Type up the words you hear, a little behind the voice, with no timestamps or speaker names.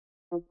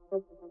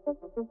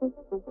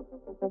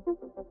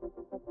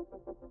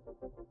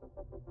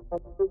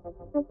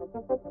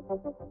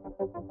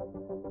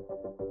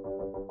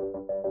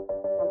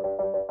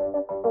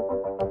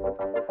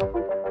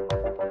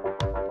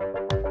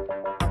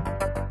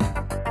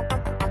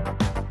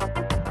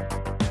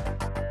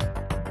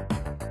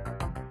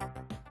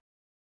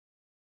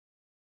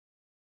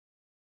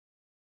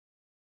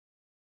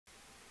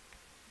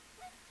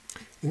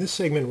In this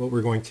segment, what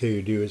we're going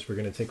to do is we're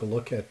going to take a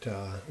look at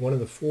one of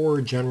the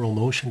four general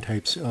motion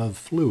types of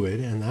fluid,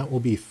 and that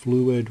will be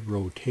fluid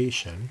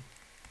rotation.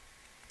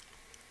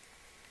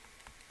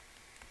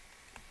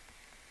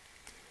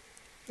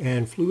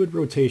 And fluid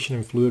rotation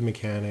in fluid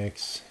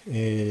mechanics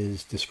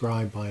is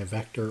described by a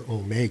vector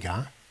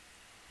omega.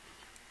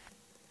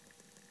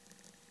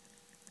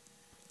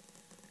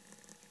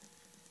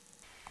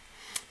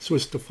 So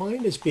it's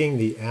defined as being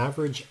the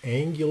average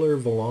angular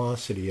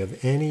velocity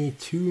of any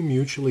two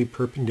mutually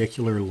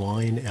perpendicular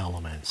line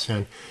elements.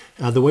 And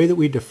the way that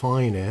we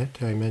define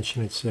it, I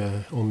mentioned it's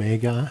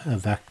omega, a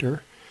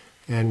vector,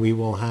 and we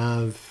will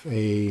have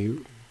a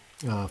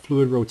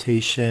fluid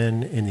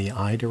rotation in the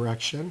I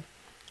direction,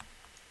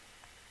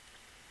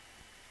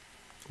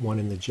 one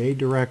in the J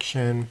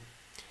direction,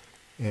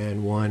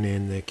 and one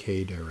in the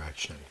K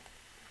direction.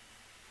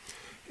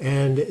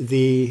 And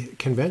the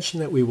convention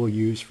that we will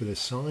use for the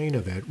sign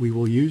of it, we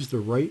will use the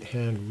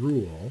right-hand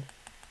rule,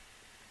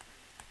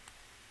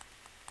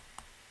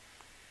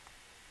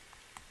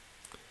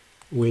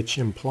 which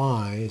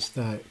implies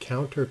that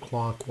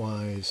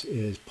counterclockwise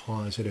is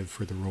positive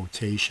for the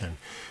rotation.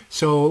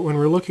 So when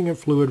we're looking at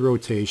fluid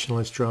rotation,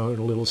 let's draw out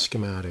a little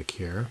schematic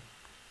here.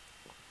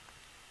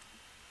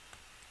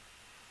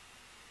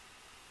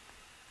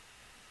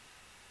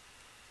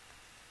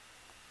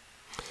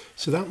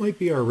 So that might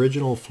be our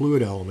original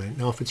fluid element.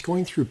 Now, if it's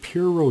going through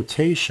pure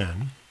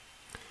rotation,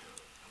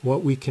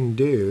 what we can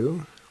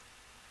do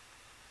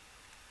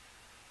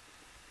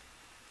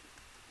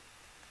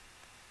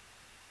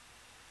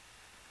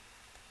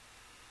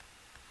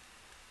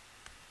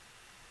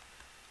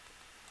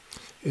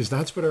is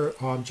that's what our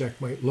object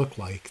might look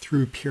like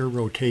through pure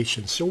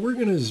rotation. So we're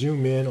going to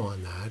zoom in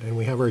on that, and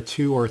we have our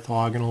two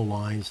orthogonal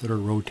lines that are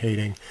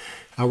rotating.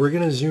 We're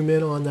going to zoom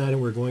in on that,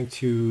 and we're going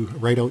to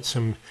write out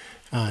some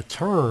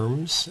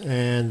terms,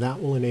 and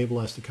that will enable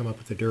us to come up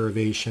with a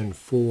derivation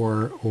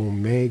for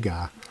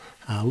omega,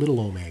 little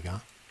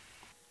omega.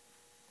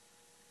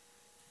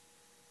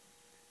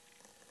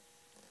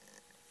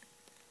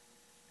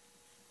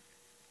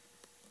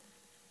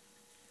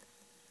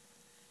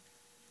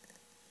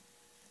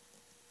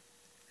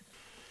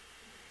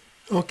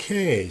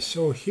 Okay,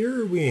 so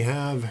here we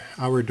have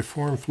our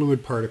deformed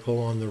fluid particle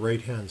on the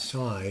right-hand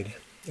side.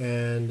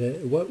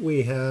 And what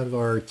we have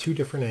are two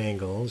different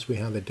angles. We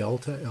have a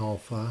delta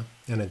alpha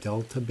and a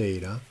delta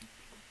beta.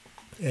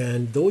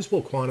 And those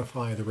will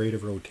quantify the rate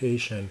of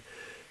rotation.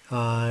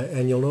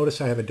 And you'll notice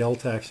I have a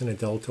delta x and a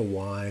delta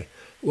y.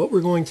 What we're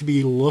going to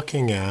be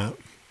looking at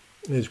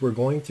is we're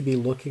going to be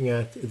looking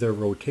at the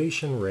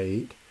rotation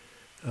rate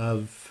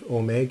of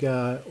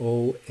omega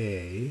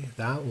OA,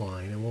 that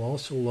line, and we'll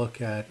also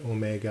look at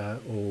omega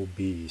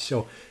OB.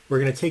 So we're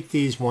going to take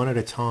these one at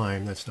a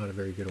time. That's not a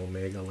very good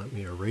omega. Let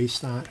me erase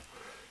that.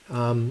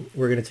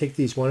 We're going to take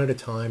these one at a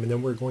time, and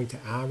then we're going to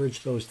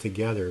average those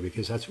together,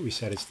 because that's what we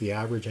said. It's the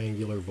average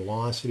angular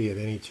velocity of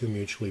any two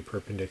mutually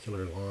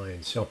perpendicular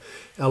lines. So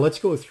now let's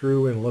go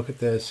through and look at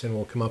this, and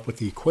we'll come up with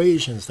the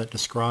equations that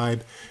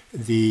describe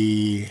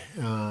the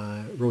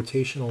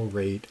rotational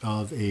rate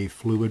of a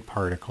fluid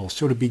particle.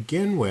 So to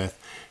begin with,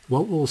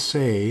 what we'll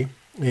say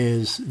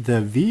is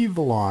the v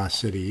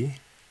velocity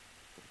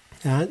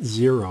at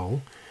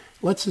 0.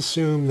 Let's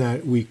assume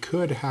that we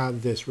could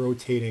have this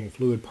rotating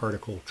fluid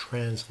particle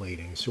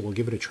translating. So we'll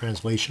give it a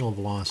translational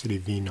velocity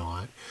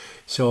v0.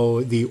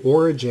 So the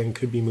origin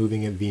could be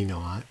moving at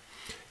v0.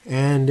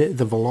 And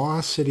the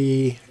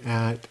velocity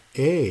at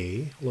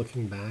A,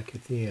 looking back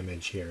at the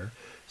image here,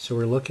 so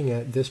we're looking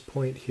at this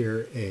point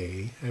here,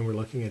 A, and we're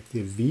looking at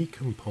the v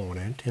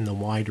component in the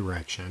y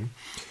direction.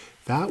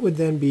 That would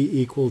then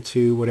be equal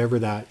to whatever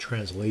that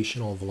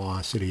translational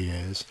velocity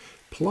is,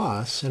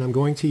 plus, and I'm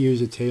going to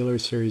use a Taylor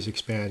series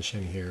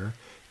expansion here,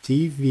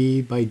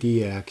 dv by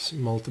dx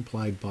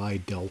multiplied by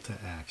delta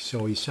x.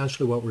 So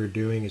essentially what we're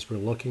doing is we're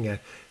looking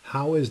at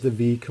how is the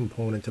v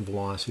component of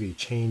velocity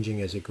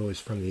changing as it goes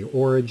from the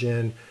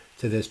origin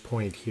to this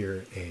point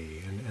here,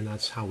 A, and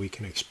that's how we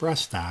can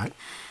express that.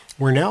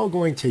 We're now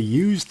going to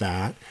use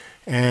that,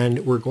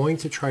 and we're going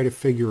to try to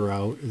figure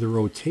out the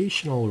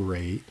rotational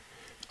rate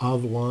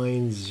of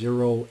line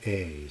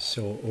 0A.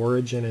 So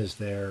origin is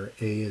there,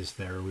 A is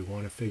there. We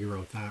want to figure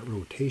out that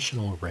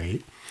rotational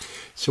rate.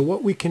 So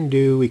what we can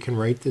do, we can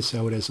write this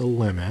out as a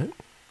limit.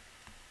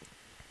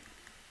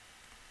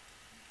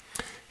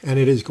 And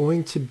it is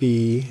going to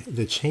be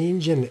the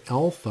change in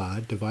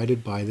alpha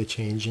divided by the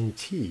change in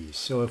t.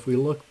 So if we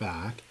look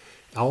back,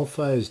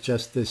 Alpha is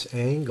just this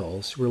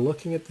angle, so we're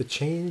looking at the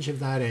change of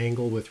that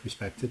angle with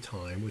respect to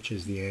time, which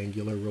is the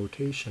angular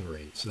rotation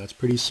rate. So that's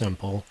pretty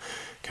simple,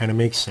 kind of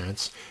makes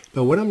sense.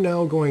 But what I'm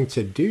now going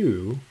to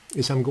do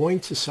is I'm going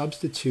to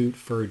substitute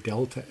for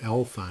delta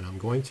alpha, and I'm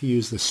going to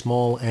use the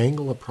small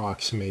angle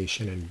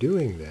approximation in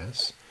doing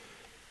this.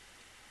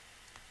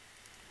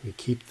 We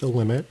keep the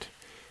limit.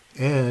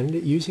 And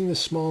using the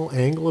small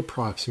angle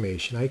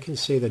approximation, I can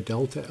say that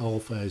delta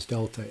alpha is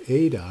delta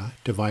eta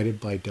divided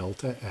by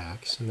delta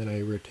x, and then I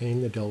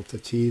retain the delta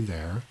t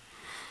there.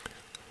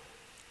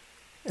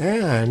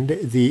 And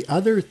the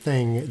other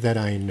thing that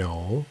I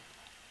know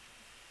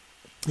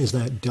is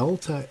that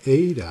delta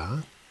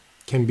eta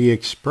can be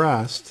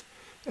expressed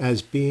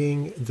as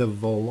being the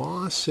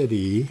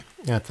velocity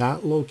at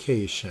that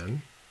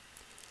location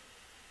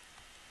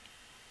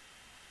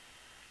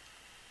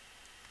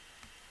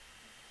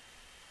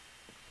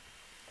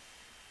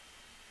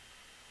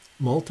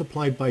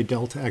multiplied by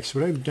delta x.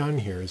 What I've done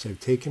here is I've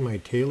taken my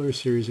Taylor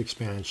series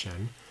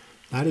expansion.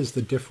 That is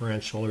the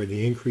differential or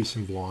the increase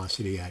in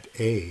velocity at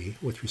A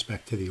with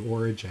respect to the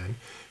origin.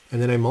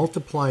 And then I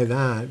multiply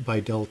that by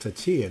delta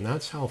t, and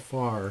that's how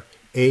far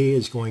A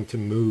is going to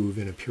move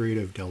in a period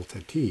of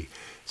delta t.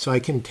 So I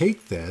can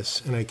take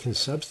this and I can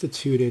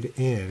substitute it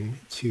in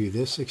to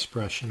this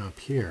expression up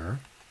here.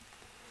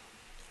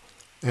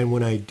 And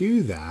when I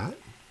do that,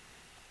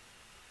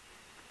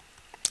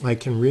 I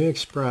can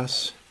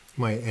re-express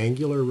my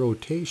angular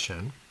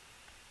rotation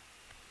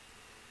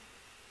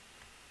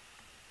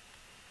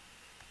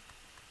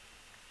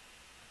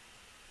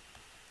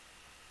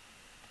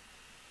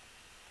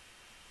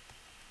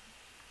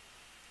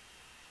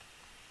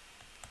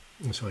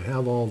and so I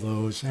have all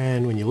those,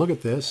 and when you look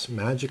at this,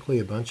 magically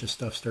a bunch of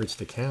stuff starts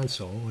to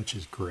cancel, which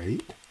is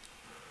great.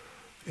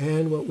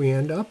 And what we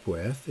end up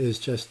with is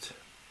just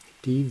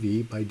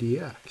dv by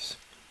dx.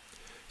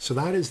 So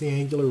that is the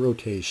angular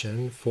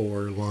rotation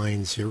for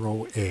line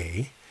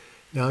 0A.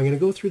 Now I'm going to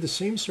go through the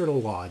same sort of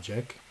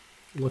logic.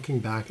 Looking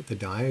back at the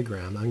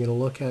diagram, I'm going to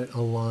look at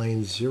a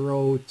line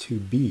 0 to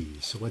B.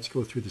 So let's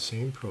go through the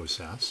same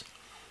process.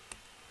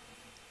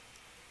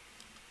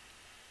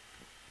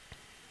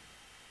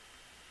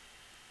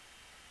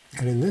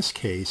 And in this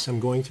case,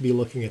 I'm going to be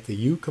looking at the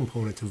u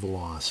component of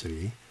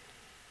velocity.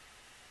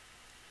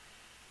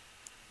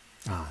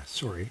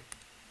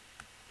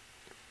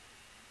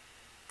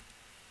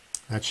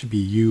 That should be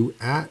u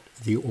at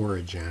the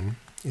origin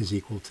is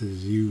equal to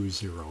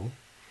u0.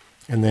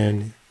 And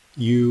then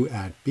u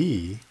at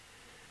b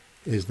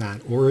is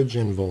that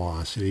origin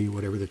velocity,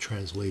 whatever the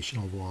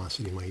translational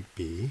velocity might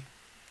be,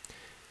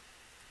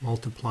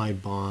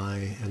 multiplied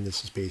by, and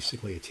this is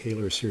basically a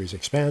Taylor series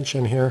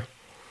expansion here.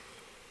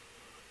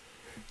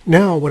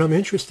 Now what I'm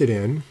interested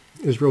in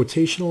is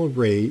rotational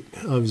rate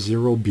of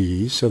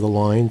 0b, so the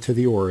line to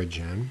the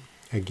origin.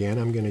 Again,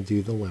 I'm going to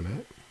do the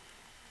limit.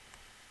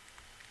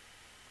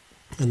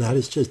 And that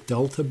is just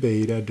delta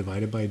beta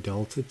divided by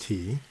delta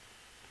t.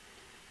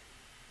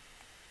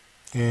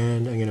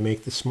 And I'm going to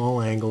make the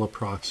small angle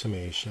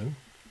approximation.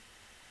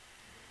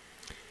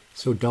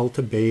 So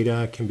delta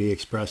beta can be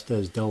expressed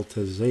as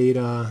delta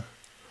zeta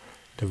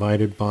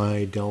divided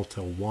by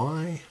delta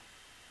y.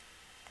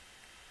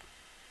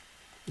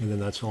 And then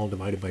that's all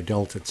divided by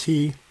delta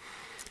t.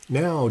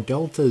 Now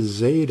delta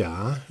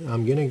zeta,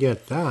 I'm going to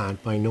get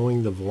that by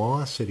knowing the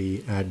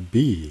velocity at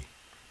b.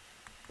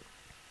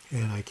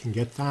 And I can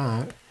get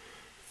that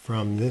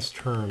from this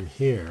term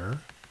here.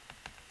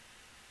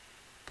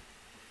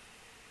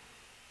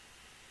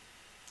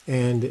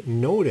 And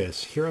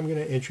notice, here I'm going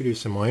to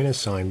introduce a minus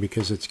sign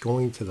because it's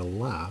going to the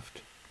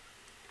left.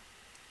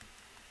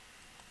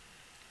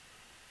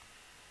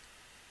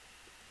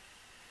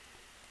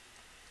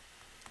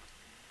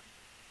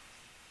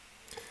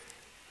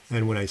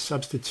 And when I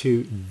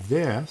substitute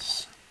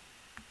this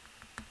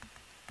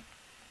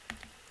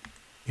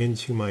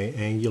into my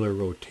angular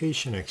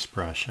rotation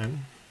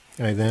expression,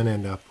 I then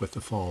end up with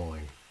the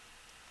following.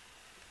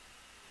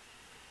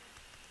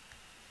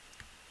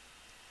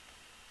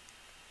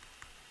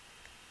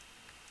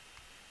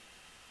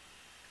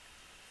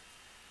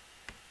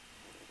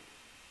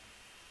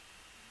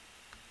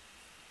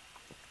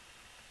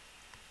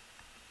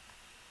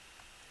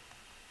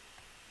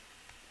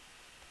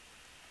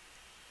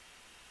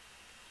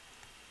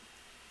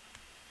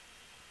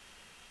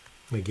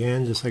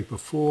 Again, just like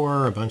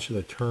before, a bunch of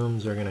the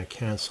terms are going to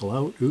cancel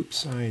out.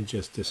 Oops, I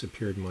just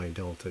disappeared my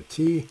delta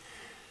t.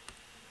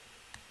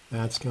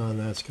 That's gone,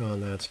 that's gone,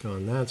 that's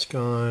gone, that's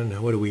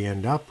gone. What do we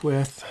end up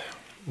with?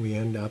 We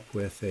end up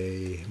with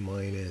a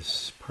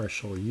minus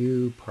partial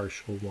u,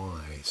 partial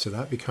y. So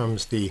that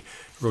becomes the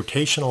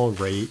rotational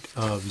rate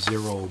of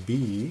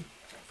 0b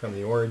from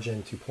the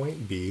origin to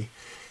point B.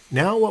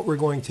 Now what we're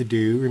going to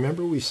do,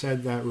 remember we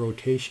said that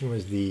rotation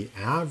was the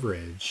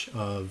average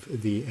of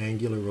the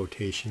angular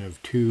rotation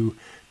of two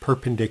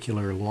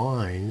perpendicular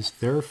lines.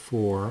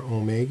 Therefore,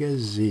 omega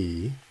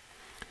z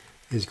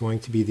is going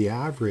to be the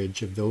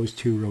average of those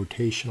two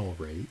rotational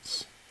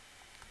rates.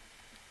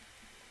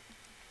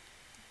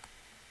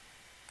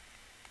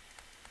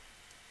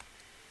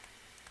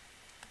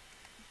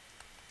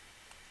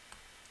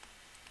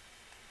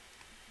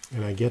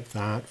 And I get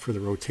that for the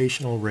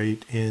rotational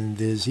rate in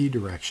the z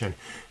direction.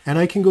 And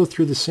I can go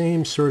through the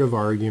same sort of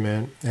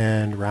argument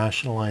and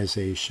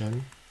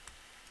rationalization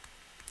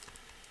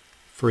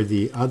for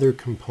the other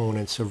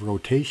components of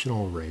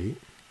rotational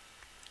rate.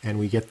 And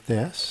we get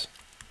this.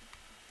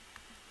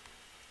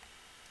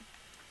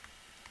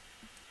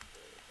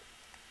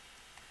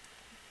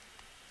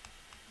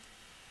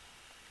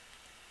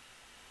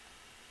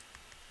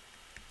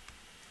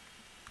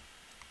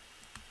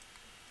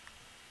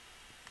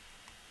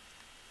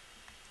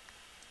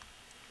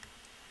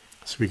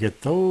 So we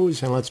get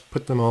those, and let's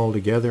put them all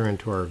together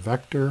into our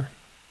vector.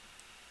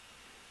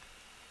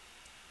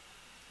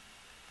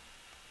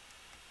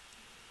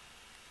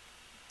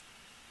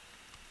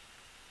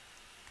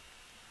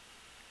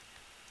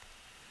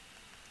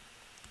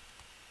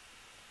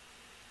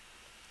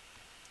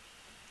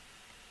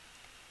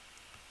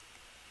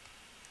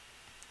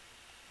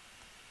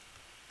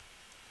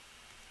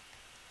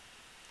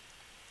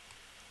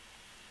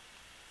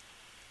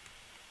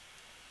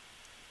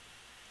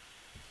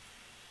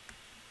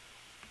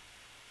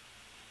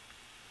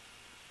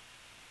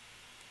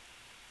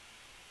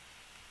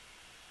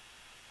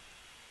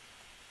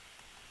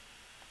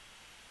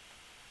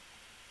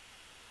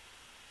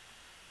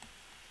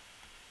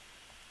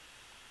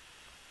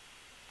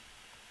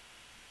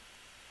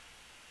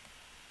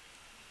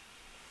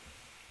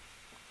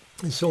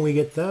 And so we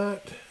get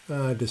that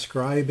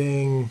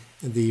describing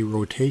the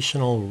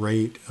rotational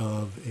rate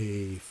of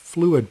a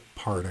fluid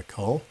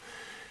particle.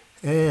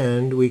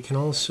 And we can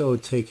also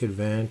take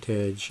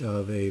advantage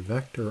of a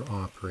vector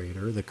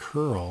operator, the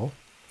curl,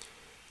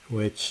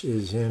 which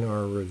is in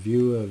our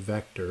review of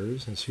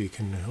vectors. And so you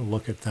can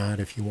look at that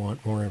if you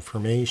want more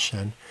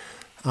information.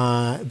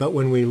 But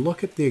when we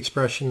look at the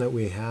expression that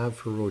we have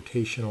for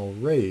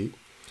rotational rate,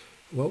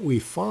 what we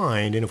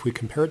find, and if we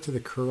compare it to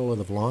the curl of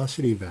the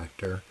velocity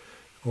vector,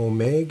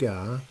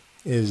 omega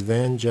is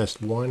then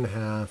just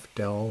 1/2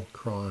 del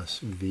cross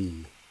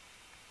v.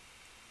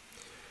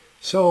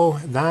 So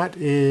that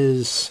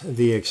is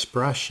the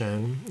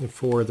expression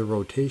for the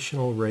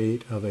rotational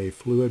rate of a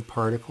fluid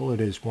particle. It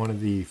is one of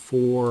the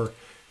 4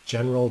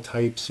 general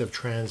types of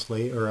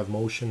of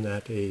motion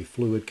that a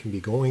fluid can be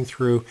going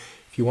through.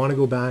 If you want to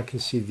go back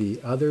and see the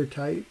other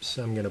types,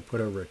 I'm going to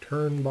put a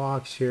return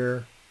box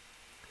here.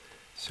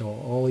 So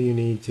all you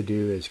need to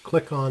do is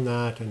click on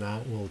that, and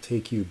that will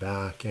take you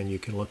back, and you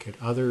can look at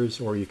others,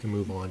 or you can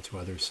move on to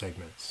other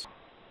segments.